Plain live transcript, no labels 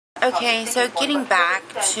Okay, so getting back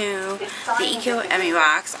to the Eco Emmy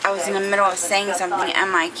box, I was in the middle of saying something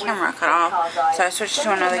and my camera cut off, so I switched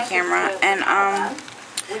to another camera, and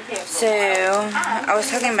so I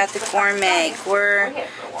was talking about the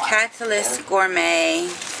Catalyst Gourmet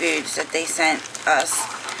foods that they sent us,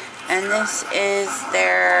 and this is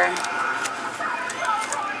their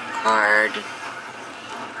card,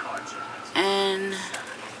 and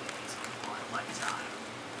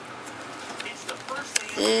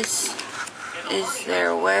this is their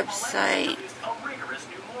website.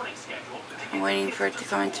 I'm waiting for it to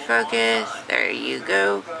come into focus. There you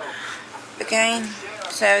go. Okay,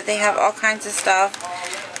 so they have all kinds of stuff,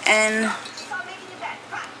 and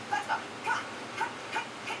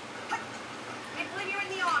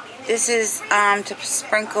this is to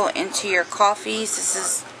sprinkle into your coffees.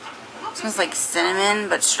 Smells like cinnamon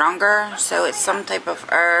but stronger, so it's some type of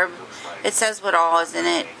herb. It says what all is in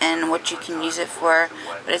it and what you can use it for,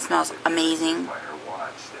 but it smells amazing.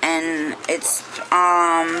 And it's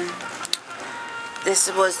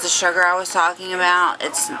this was the sugar I was talking about.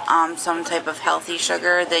 It's some type of healthy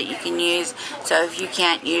sugar that you can use. So if you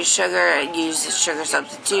can't use sugar, use a sugar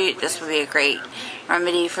substitute. This would be a great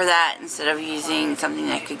remedy for that. Instead of using something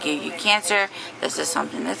that could give you cancer, this is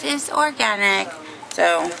something that is organic.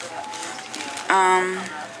 So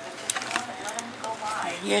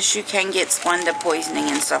yes, you can get Splenda poisoning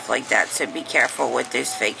and stuff like that, so be careful with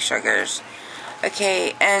those fake sugars.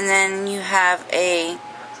 Okay, and then you have a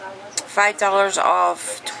 $5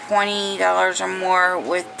 off $20 or more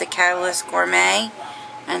with the Catalyst Gourmet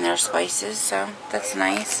and their spices, so that's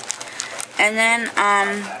nice. And then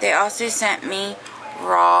they also sent me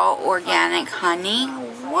raw organic honey.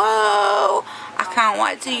 Whoa! I can't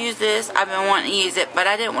wait to use this. I've been wanting to use it, but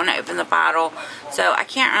I didn't want to open the bottle, so I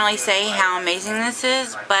can't really say how amazing this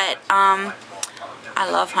is, but I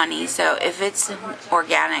love honey, so if it's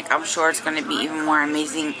organic, I'm sure it's going to be even more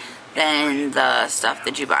amazing than the stuff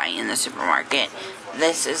that you buy in the supermarket.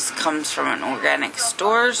 This comes from an organic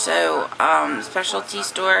store, so specialty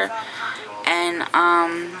store, and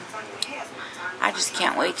I just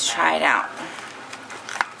can't wait to try it out.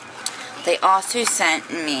 They also sent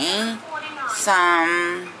me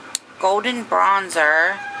some golden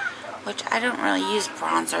bronzer, which I don't really use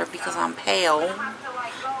bronzer because I'm pale,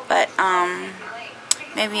 but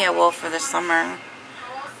maybe I will for the summer.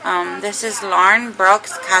 This is Lauren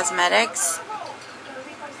Brooks Cosmetics.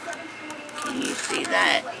 Can you see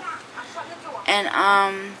that?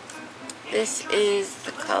 And this is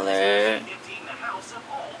the color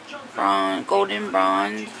golden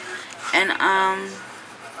bronze, and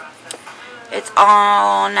it's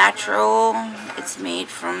all natural. It's made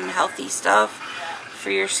from healthy stuff for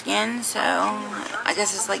your skin, so I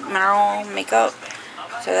guess it's like mineral makeup,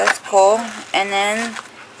 so that's cool. And then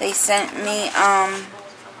they sent me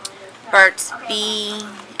Burt's Bee,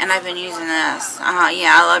 and I've been using this.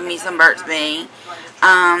 Yeah, I love me some Burt's Bee.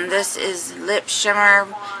 This is lip shimmer,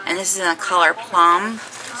 and this is in the color plum.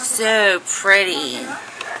 So pretty.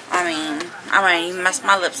 I mean, I'm gonna even mess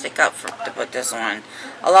my lipstick up to put this on.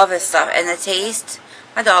 I love this stuff, and the taste.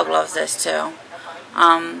 My dog loves this too.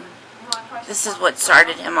 This is what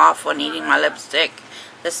started him off when eating my lipstick.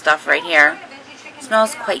 This stuff right here. It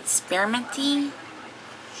smells quite spearminty,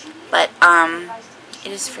 but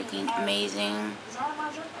it is freaking amazing.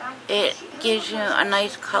 It gives you a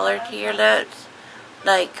nice color to your lips.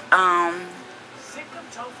 Like,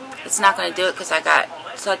 it's not gonna do it because I got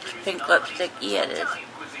such pink lipstick. Yeah, it is.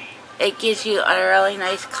 It gives you a really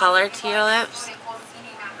nice color to your lips.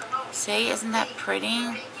 See, isn't that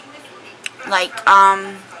pretty? Like,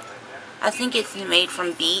 I think it's made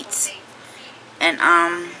from beets, and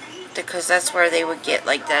because that's where they would get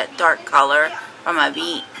like that dark color from a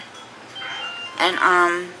beet. And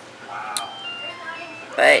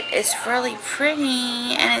but it's really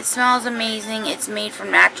pretty, and it smells amazing. It's made from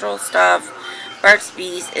natural stuff. Burt's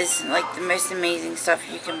Bees is like the most amazing stuff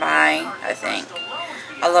you can buy, I think.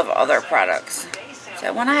 I love all their products.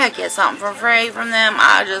 So when I get something for free from them,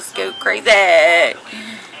 I just go crazy.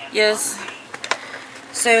 Yes.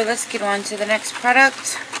 So let's get on to the next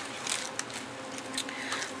product.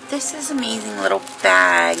 This is an amazing little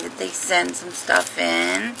bag that they send some stuff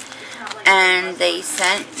in. And they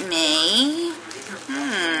sent me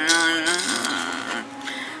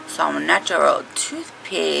some natural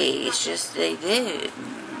toothpaste. Yes, they did.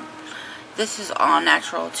 This is all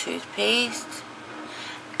natural toothpaste.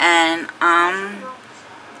 And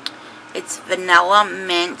it's vanilla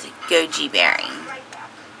mint goji berry.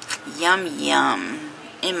 Yum yum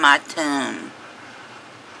in my tongue.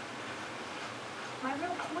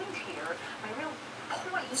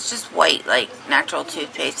 It's just white, like natural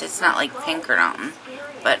toothpaste. It's not like pink or nothing.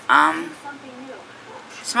 But,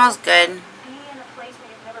 smells good.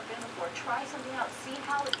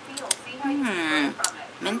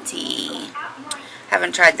 Minty.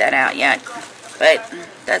 Haven't tried that out yet, but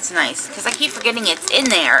that's nice, because I keep forgetting it's in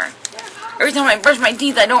there. Every time I brush my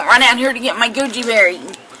teeth, I don't run out here to get my goji berry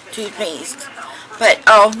toothpaste. But,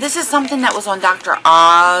 oh, this is something that was on Dr.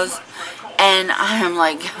 Oz, and I'm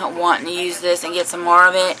like wanting to use this and get some more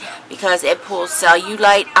of it, because it pulls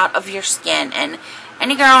cellulite out of your skin, and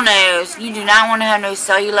any girl knows you do not want to have no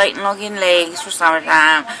cellulite looking legs for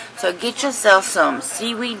summertime. So get yourself some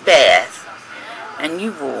seaweed bath, and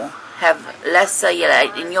you will have less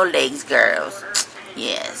cellulite in your legs, girls.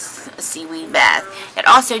 Yes, a seaweed bath. It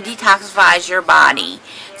also detoxifies your body.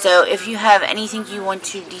 So if you have anything you want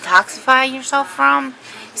to detoxify yourself from,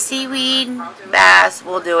 seaweed baths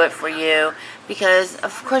will do it for you. Because,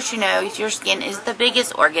 of course, you know, your skin is the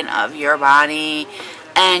biggest organ of your body.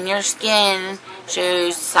 And your skin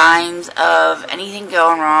shows signs of anything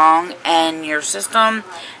going wrong in your system.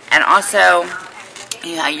 And also,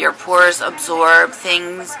 you know, your pores absorb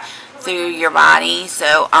things through your body.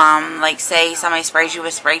 So, like say somebody sprays you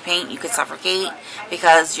with spray paint, you could suffocate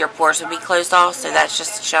because your pores would be closed off. So that's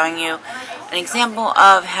just showing you an example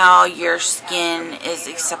of how your skin is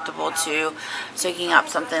acceptable to soaking up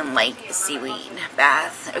something like a seaweed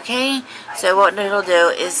bath. Okay, so what it'll do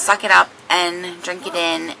is suck it up and drink it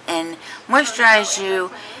in and moisturize you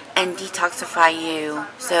and detoxify you.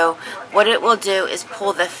 So what it will do is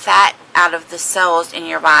pull the fat out of the cells in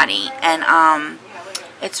your body, and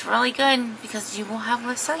it's really good because you will have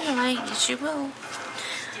less cellulite. Yes, you will.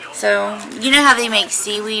 So, you know how they make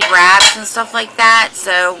seaweed wraps and stuff like that?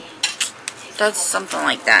 So, that's something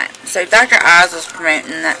like that. So, Dr. Oz was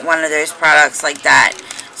promoting one of those products like that.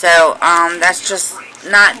 So, that's just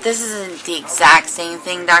not, this isn't the exact same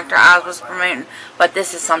thing Dr. Oz was promoting, but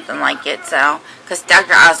this is something like it. So, because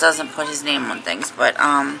Dr. Oz doesn't put his name on things, but,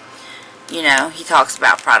 you know, he talks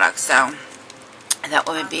about products. So, that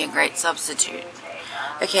would be a great substitute.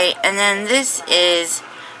 Okay, and then this is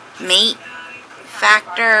Mate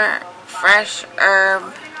Factor Fresh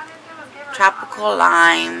Herb Tropical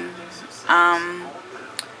Lime. I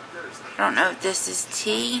don't know if this is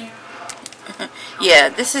tea. Yeah,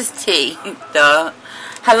 this is tea. Duh.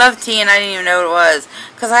 I love tea and I didn't even know what it was.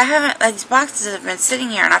 Because I haven't, like, these boxes have been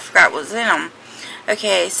sitting here and I forgot what was in them.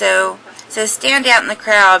 Okay, so it says stand out in the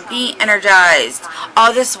crowd, be energized.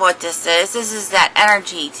 Oh, this is what this is. This is that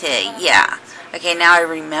energy tea. Yeah. Okay, now I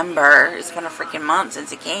remember. It's been a freaking month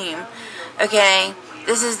since it came. Okay,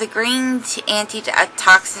 this is the green tea,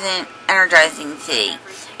 antioxidant energizing tea.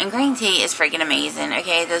 And green tea is freaking amazing.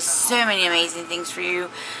 Okay, there's so many amazing things for you.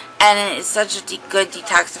 And it's such a good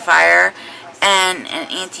detoxifier and an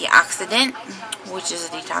antioxidant, which is a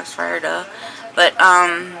detoxifier, duh. But,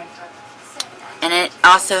 and it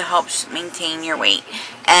also helps maintain your weight.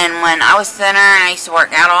 And when I was thinner and I used to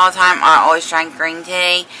work out all the time, I always drank green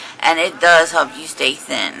tea, and it does help you stay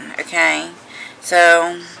thin, okay?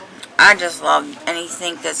 So, I just love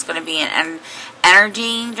anything that's going to be an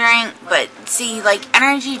energy drink, but see, like,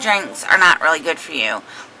 energy drinks are not really good for you,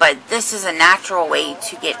 but this is a natural way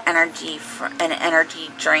to get energy from an energy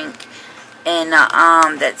drink, and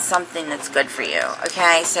that's something that's good for you.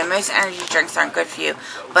 Okay, so most energy drinks aren't good for you,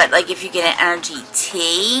 but like if you get an energy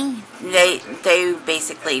tea, they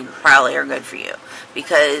basically probably are good for you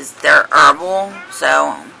because they're herbal.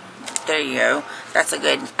 So there you go. That's a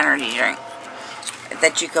good energy drink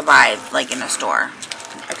that you could buy like in a store.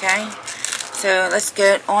 Okay, so let's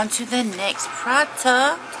get on to the next product,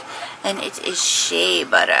 and it is shea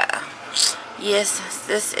butter. Yes,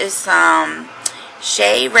 this is some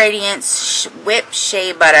Shea Radiance Whipped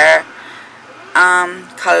Shea Butter,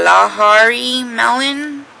 Kalahari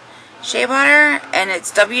Melon Shea Butter, and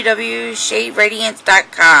it's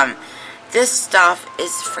www.shearadiance.com. This stuff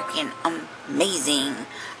is freaking amazing.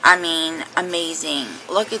 I mean, amazing.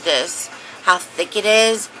 Look at this. How thick it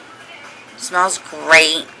is. It smells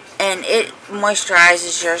great. And it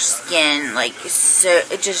moisturizes your skin. Like, so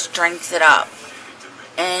it just drinks it up.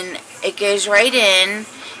 And it goes right in.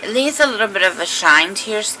 It leaves a little bit of a shine to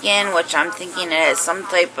your skin, which I'm thinking it has some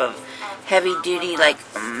type of heavy duty like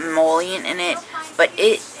emollient in it. But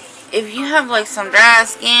if you have like some dry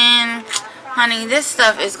skin, honey, this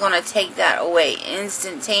stuff is going to take that away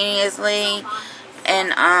instantaneously.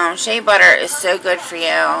 And shea butter is so good for you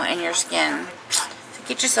and your skin. So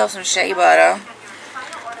get yourself some shea butter.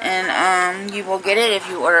 And you will get it if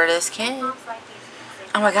you order this kit. Oh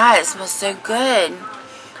my god, it smells so good.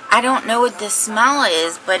 I don't know what this smell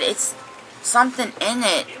is, but it's something in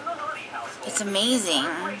it. It's amazing.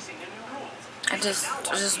 I just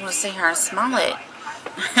want to sit here and smell it.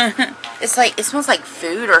 It's like, it smells like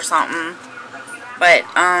food or something. But,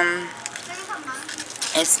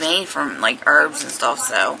 it's made from, like, herbs and stuff,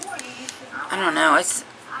 so, I don't know, it's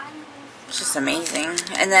just amazing.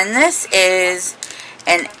 And then this is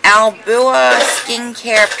an Albua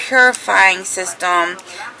skincare purifying system.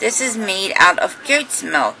 This is made out of goat's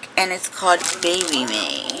milk, and it's called Baby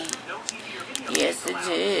Me. Yes, it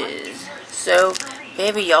is. So,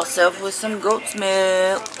 baby yourself with some goat's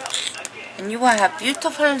milk, and you will have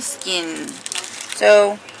beautiful skin.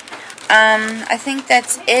 So, I think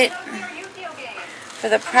that's it for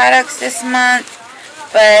the products this month.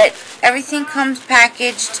 But everything comes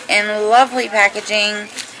packaged in lovely packaging.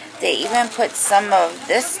 They even put some of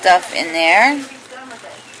this stuff in there.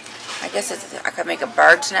 I guess I could make a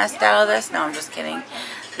bird's nest out of this. No, I'm just kidding.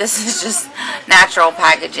 This is just natural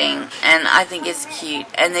packaging, and I think it's cute.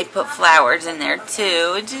 And they put flowers in there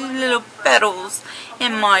too. Just little petals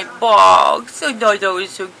in my box. So I thought that was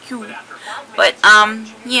so cute. But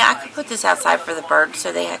yeah, I could put this outside for the birds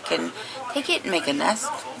so they can take it and make a nest.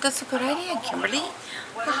 That's a good idea, Kimberly.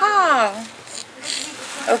 Haha.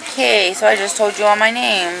 Okay, so I just told you all my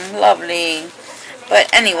name. Lovely.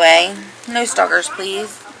 But anyway, no stalkers,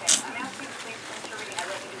 please.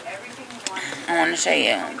 I want to show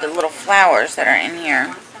you the little flowers that are in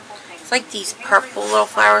here. It's like these purple little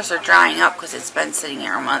flowers are drying up because it's been sitting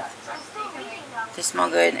here a month. They smell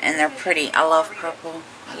good and they're pretty. I love purple.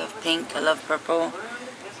 I love pink. I love purple.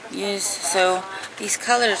 Yes, so these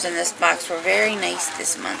colors in this box were very nice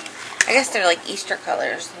this month. I guess they're like Easter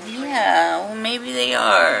colors. Yeah, well maybe they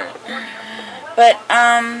are. But,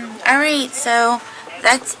 alright, so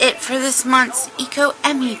that's it for this month's Eco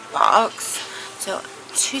Emmy box. So,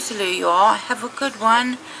 toodaloo y'all. Have a good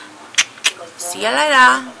one. See you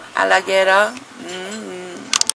later, alligator.